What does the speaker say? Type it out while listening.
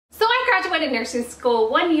graduated nursing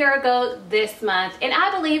school 1 year ago this month, and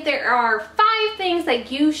I believe there are 5 things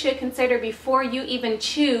that you should consider before you even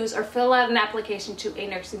choose or fill out an application to a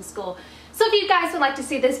nursing school. So if you guys would like to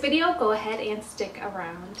see this video, go ahead and stick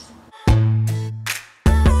around.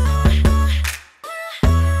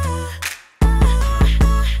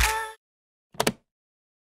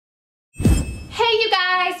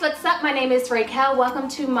 What's up? My name is Quel. Welcome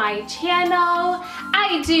to my channel.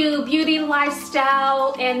 I do beauty,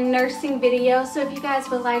 lifestyle, and nursing videos. So if you guys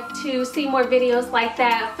would like to see more videos like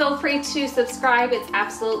that, feel free to subscribe. It's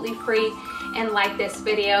absolutely free, and like this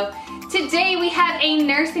video. Today we have a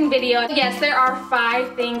nursing video. Yes, there are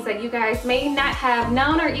 5 things that you guys may not have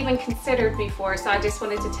known or even considered before. So I just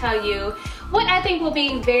wanted to tell you what I think will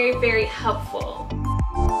be very, very helpful.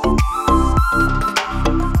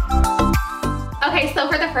 Okay,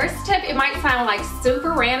 so for the first tip, it might sound like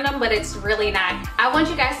super random, but it's really not. I want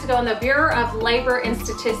you guys to go on the Bureau of Labor and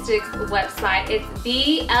Statistics website. It's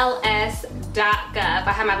bls.gov.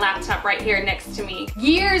 I have my laptop right here next to me.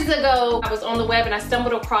 Years ago, I was on the web and I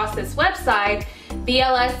stumbled across this website,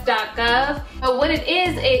 bls.gov. But what it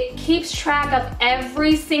is, it keeps track of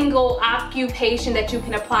every single occupation that you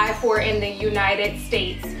can apply for in the United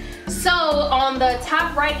States. So on the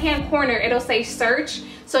top right-hand corner, it'll say search.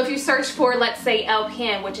 So if you search for, let's say,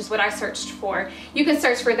 LPN, which is what I searched for, you can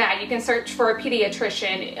search for that. You can search for a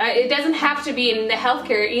pediatrician. It doesn't have to be in the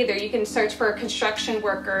healthcare either. You can search for a construction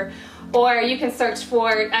worker, or you can search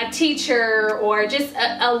for a teacher, or just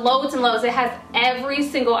loads and loads. It has every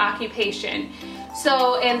single occupation.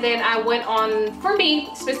 So, and then I went on, for me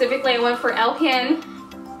specifically, I went for LPN.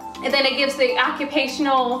 And then it gives the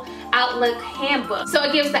occupational outlook handbook. So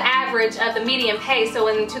it gives the average of the median pay. So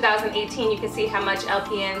in 2018, you can see how much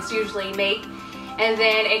LPNs usually make. And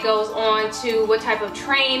then it goes on to what type of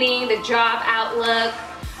training, the job outlook.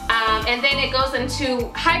 And then it goes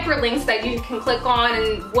into hyperlinks that you can click on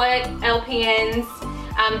and what LPNs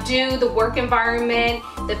do, the work environment,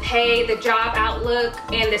 the pay, the job outlook,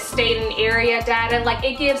 and the state and area data. Like,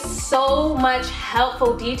 it gives so much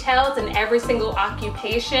helpful details in every single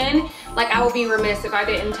occupation. Like, I would be remiss if I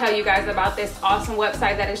didn't tell you guys about this awesome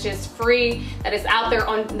website that is just free, that is out there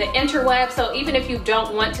on the interweb. So even if you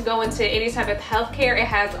don't want to go into any type of healthcare, it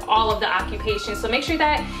has all of the occupations. So make sure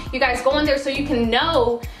that you guys go in there so you can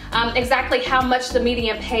know exactly how much the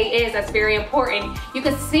median pay is. That's very important. You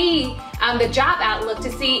can see the job outlook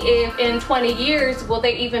to see if in 20 years, will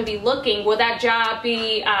they even be looking? Will that job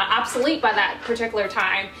be obsolete by that particular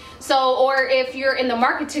time? So, or if you're in the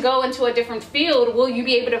market to go into a different field, will you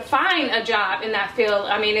be able to find a job in that field?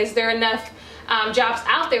 I mean, is there enough jobs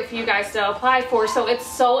out there for you guys to apply for? So it's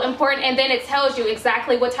so important. And then it tells you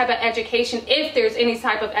exactly what type of education, if there's any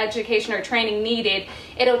type of education or training needed,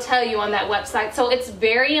 it'll tell you on that website. So it's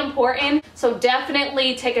very important. So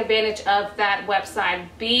definitely take advantage of that website,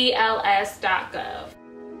 bls.gov.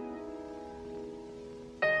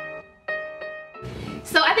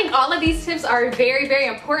 So I think all of these tips are very, very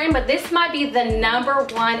important, but this might be the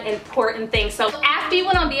 #1 important thing. So after you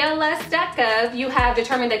went on bls.gov, you have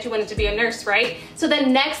determined that you wanted to be a nurse, right? So the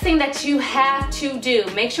next thing that you have to do,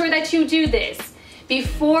 make sure that you do this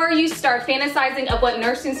before you start fantasizing of what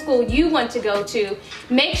nursing school you want to go to.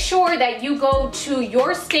 Make sure that you go to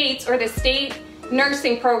your state's or the state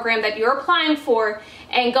nursing program that you're applying for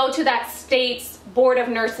and go to that state's Board of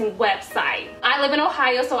Nursing website. I live in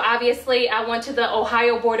Ohio, so obviously I went to the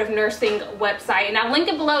Ohio Board of Nursing website, and I'll link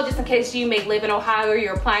it below just in case you may live in Ohio or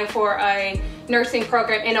you're applying for a nursing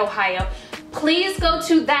program in Ohio. Please go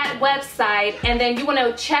to that website, and then you want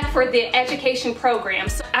to check for the education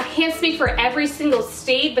programs. So I can't speak for every single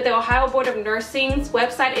state, but the Ohio Board of Nursing's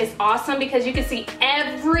website is awesome because you can see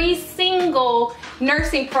every single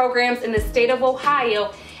nursing programs in the state of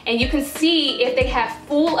Ohio, and you can see if they have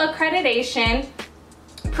full accreditation,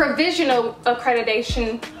 provisional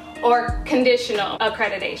accreditation, or conditional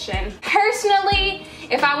accreditation. Personally,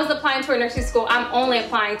 if I was applying to a nursing school, I'm only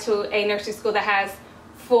applying to a nursing school that has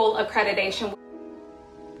full accreditation.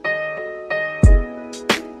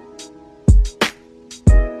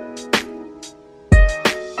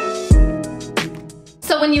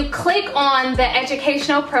 So when you click on the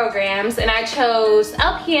educational programs, and I chose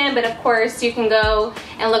LPN, but of course you can go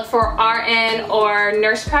and look for RN or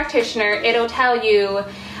nurse practitioner, it'll tell you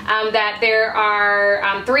that there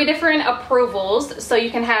are 3 different approvals. So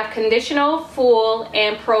you can have conditional, full,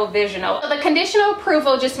 and provisional. So the conditional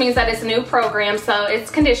approval just means that it's a new program, so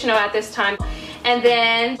it's conditional at this time. And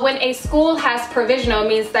then when a school has provisional, it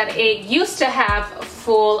means that it used to have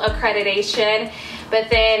full accreditation, but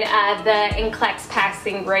then the NCLEX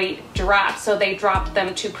passing rate dropped, so they dropped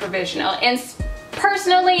them to provisional. And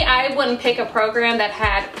Personally, I wouldn't pick a program that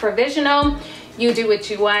had provisional. You do what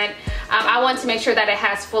you want. I want to make sure that it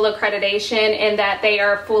has full accreditation and that they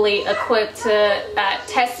are fully equipped to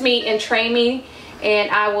test me and train me,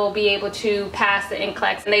 and I will be able to pass the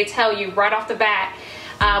NCLEX. And they tell you right off the bat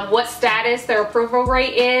what status their approval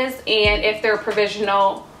rate is, and if they're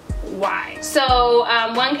provisional, why. So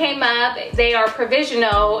one came up, they are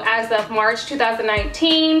provisional as of March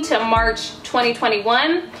 2019 to March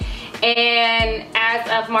 2021. And as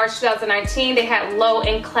of March 2019, they had low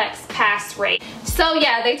NCLEX pass rate. So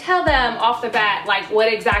yeah, they tell them off the bat like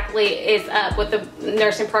what exactly is up with the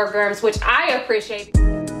nursing programs, which I appreciate.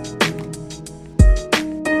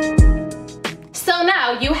 So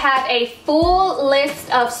now you have a full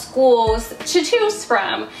list of schools to choose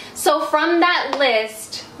from. So from that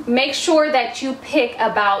list, make sure that you pick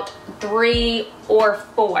about 3 or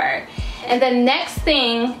 4. And the next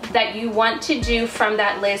thing that you want to do from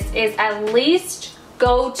that list is at least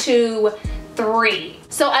go to 3.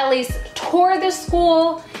 So at least tour the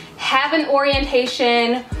school, have an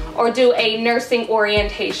orientation, or do a nursing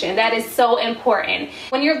orientation. That is so important.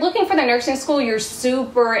 When you're looking for the nursing school, you're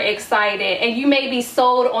super excited, and you may be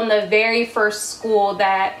sold on the very first school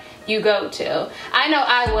that you go to. I know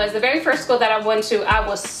I was. The very first school that I went to, I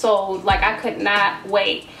was sold. Like, I could not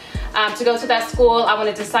wait to go to that school. I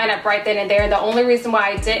wanted to sign up right then and there. The only reason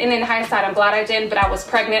why I didn't, in hindsight, I'm glad I didn't, but I was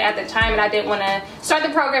pregnant at the time and I didn't want to start the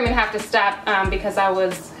program and have to stop because I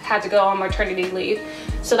had to go on maternity leave.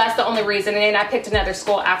 So that's the only reason. And then I picked another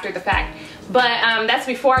school after the fact. But that's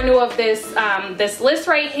before I knew of this this list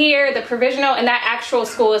right here, the provisional, and that actual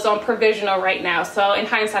school is on provisional right now. So in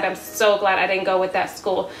hindsight, I'm so glad I didn't go with that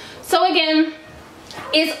school. So again,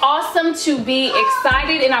 it's awesome to be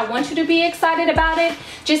excited, and I want you to be excited about it.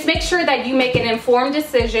 Just make sure that you make an informed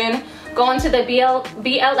decision. Go into the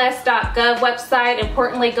bls.gov website.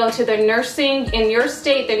 Importantly, go to the nursing in your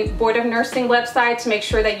state, the Board of Nursing website, to make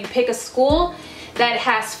sure that you pick a school that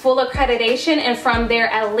has full accreditation, and from there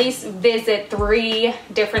at least visit 3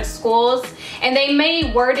 different schools. And they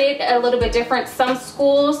may word it a little bit different. Some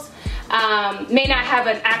schools may not have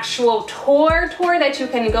an actual tour that you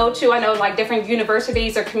can go to. I know like different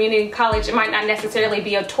universities or community college, it might not necessarily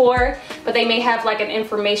be a tour, but they may have like an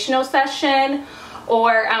informational session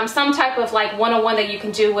or some type of like one-on-one that you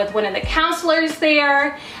can do with one of the counselors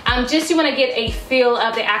there. Just you want to get a feel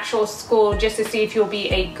of the actual school just to see if you'll be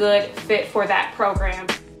a good fit for that program.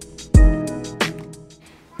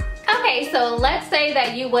 Okay, so let's say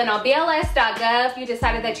that you went on bls.gov, you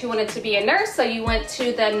decided that you wanted to be a nurse, so you went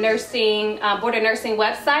to the nursing Board of Nursing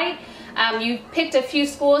website. You picked a few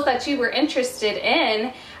schools that you were interested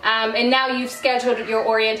in, and now you've scheduled your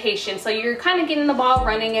orientation. So you're kind of getting the ball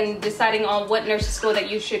running and deciding on what nursing school that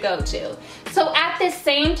you should go to. So at the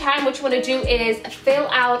same time, what you want to do is fill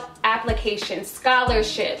out applications,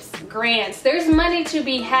 scholarships, grants. There's money to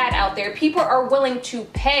be had out there. People are willing to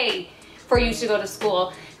pay for you to go to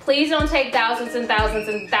school. Please don't take thousands and thousands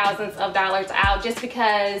and thousands of dollars out just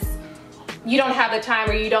because you don't have the time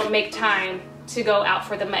or you don't make time to go out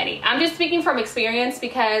for the money. I'm just speaking from experience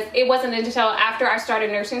because it wasn't until after I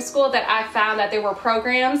started nursing school that I found that there were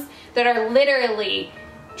programs that are literally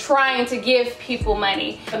trying to give people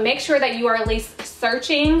money. But make sure that you are at least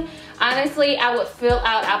searching. Honestly, I would fill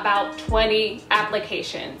out about 20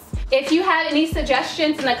 applications. If you have any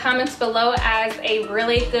suggestions in the comments below as a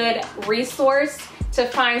really good resource to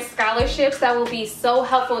find scholarships that will be so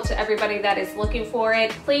helpful to everybody that is looking for it,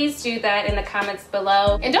 please do that in the comments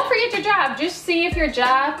below. And don't forget your job. Just see if your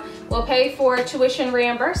job will pay for tuition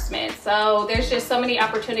reimbursement. So there's just so many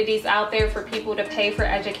opportunities out there for people to pay for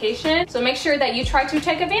education. So make sure that you try to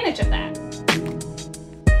take advantage of that.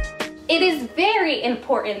 It is very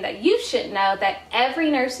important that you should know that every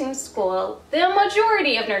nursing school, the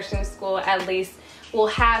majority of nursing school at least, will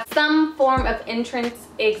have some form of entrance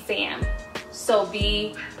exam. So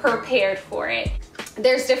be prepared for it.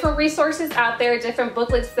 There's different resources out there, different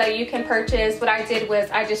booklets that you can purchase. What I did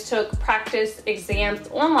was I just took practice exams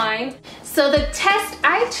online. So the test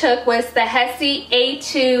I took was the Hesi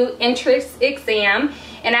A2 entrance exam,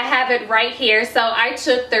 and I have it right here. So I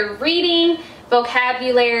took the reading,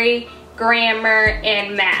 vocabulary, grammar,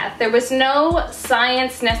 and math. There was no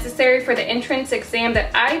science necessary for the entrance exam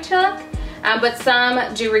that I took. But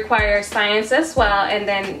some do require science as well, and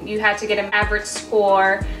then you had to get an average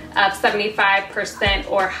score of 75%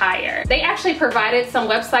 or higher. They actually provided some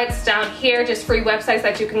websites down here, just free websites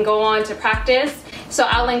that you can go on to practice. So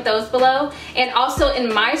I'll link those below. And also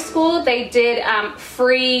in my school, they did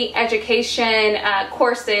free education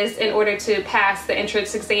courses in order to pass the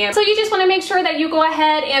entrance exam. So you just want to make sure that you go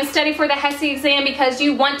ahead and study for the Hesi exam because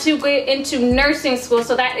you want to get into nursing school.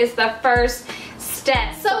 So that is the first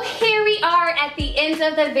steps. So here we are at the end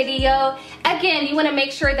of the video. Again, you want to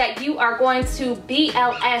make sure that you are going to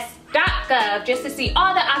bls.gov just to see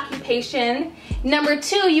all the occupation. Number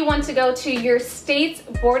 2, you want to go to your state's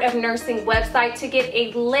Board of Nursing website to get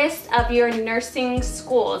a list of your nursing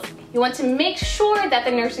schools. You want to make sure that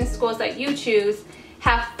the nursing schools that you choose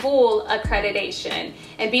have full accreditation,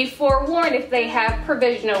 and be forewarned if they have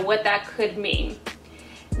provisional, what that could mean.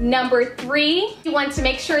 Number 3, you want to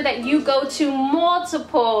make sure that you go to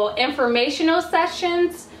multiple informational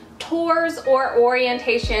sessions, tours, or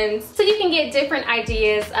orientations so you can get different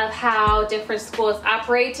ideas of how different schools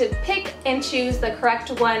operate to pick and choose the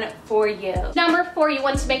correct one for you. Number 4, you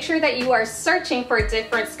want to make sure that you are searching for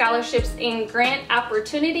different scholarships and grant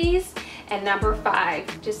opportunities. And number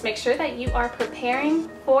 5, just make sure that you are preparing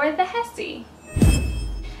for the Hesi.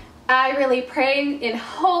 I really pray and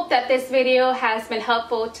hope that this video has been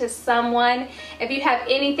helpful to someone. If you have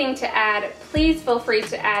anything to add, please feel free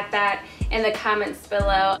to add that in the comments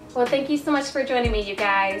below. Well, thank you so much for joining me, you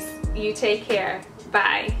guys. You take care.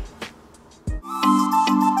 Bye.